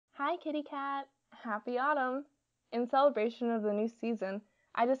Hi, kitty cat! Happy autumn! In celebration of the new season,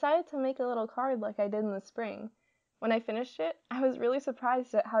 I decided to make a little card like I did in the spring. When I finished it, I was really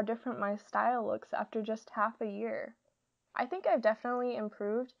surprised at how different my style looks after just half a year. I think I've definitely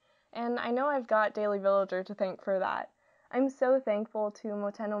improved, and I know I've got Daily Villager to thank for that. I'm so thankful to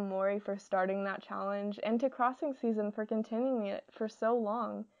Moteno Mori for starting that challenge, and to Crossing Season for continuing it for so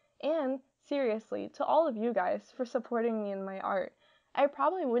long, and, seriously, to all of you guys for supporting me in my art. I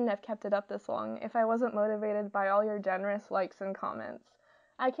probably wouldn't have kept it up this long if I wasn't motivated by all your generous likes and comments.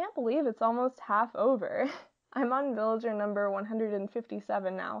 I can't believe it's almost half over. I'm on villager number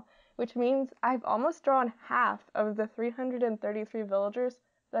 157 now, which means I've almost drawn half of the 333 villagers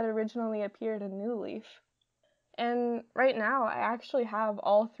that originally appeared in New Leaf. And right now, I actually have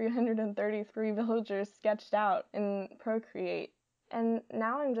all 333 villagers sketched out in Procreate, and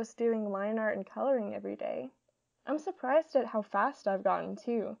now I'm just doing line art and coloring every day. I'm surprised at how fast I've gotten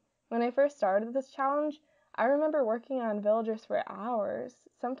too. When I first started this challenge, I remember working on villagers for hours,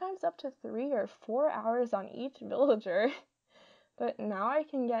 sometimes up to 3 or 4 hours on each villager. But now I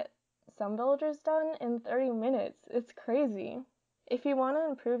can get some villagers done in 30 minutes. It's crazy. If you want to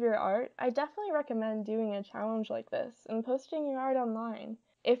improve your art, I definitely recommend doing a challenge like this and posting your art online.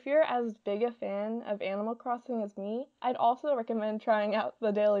 If you're as big a fan of Animal Crossing as me, I'd also recommend trying out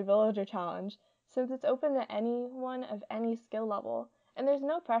the Daily Villager Challenge, since it's open to anyone of any skill level, and there's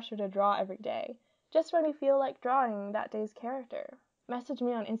no pressure to draw every day, just when you feel like drawing that day's character. Message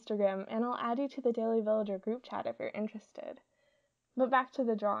me on Instagram and I'll add you to the Daily Villager group chat if you're interested. But back to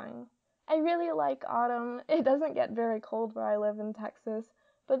the drawing. I really like autumn. It doesn't get very cold where I live in Texas,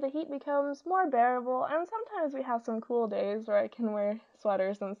 but the heat becomes more bearable, and sometimes we have some cool days where I can wear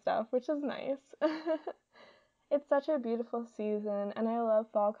sweaters and stuff, which is nice. It's such a beautiful season, and I love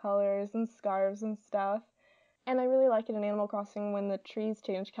fall colors and scarves and stuff. And I really like it in Animal Crossing when the trees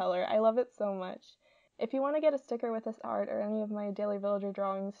change color. I love it so much. If you want to get a sticker with this art or any of my Daily Villager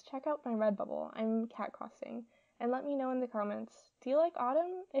drawings, check out my Redbubble. I'm cat crossing. And let me know in the comments, do you like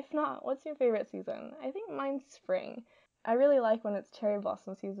autumn? If not, what's your favorite season? I think mine's spring. I really like when it's cherry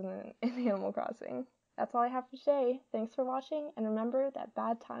blossom season in Animal Crossing. That's all I have to say. Thanks for watching, and remember that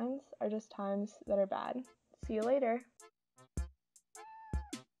bad times are just times that are bad. See you later.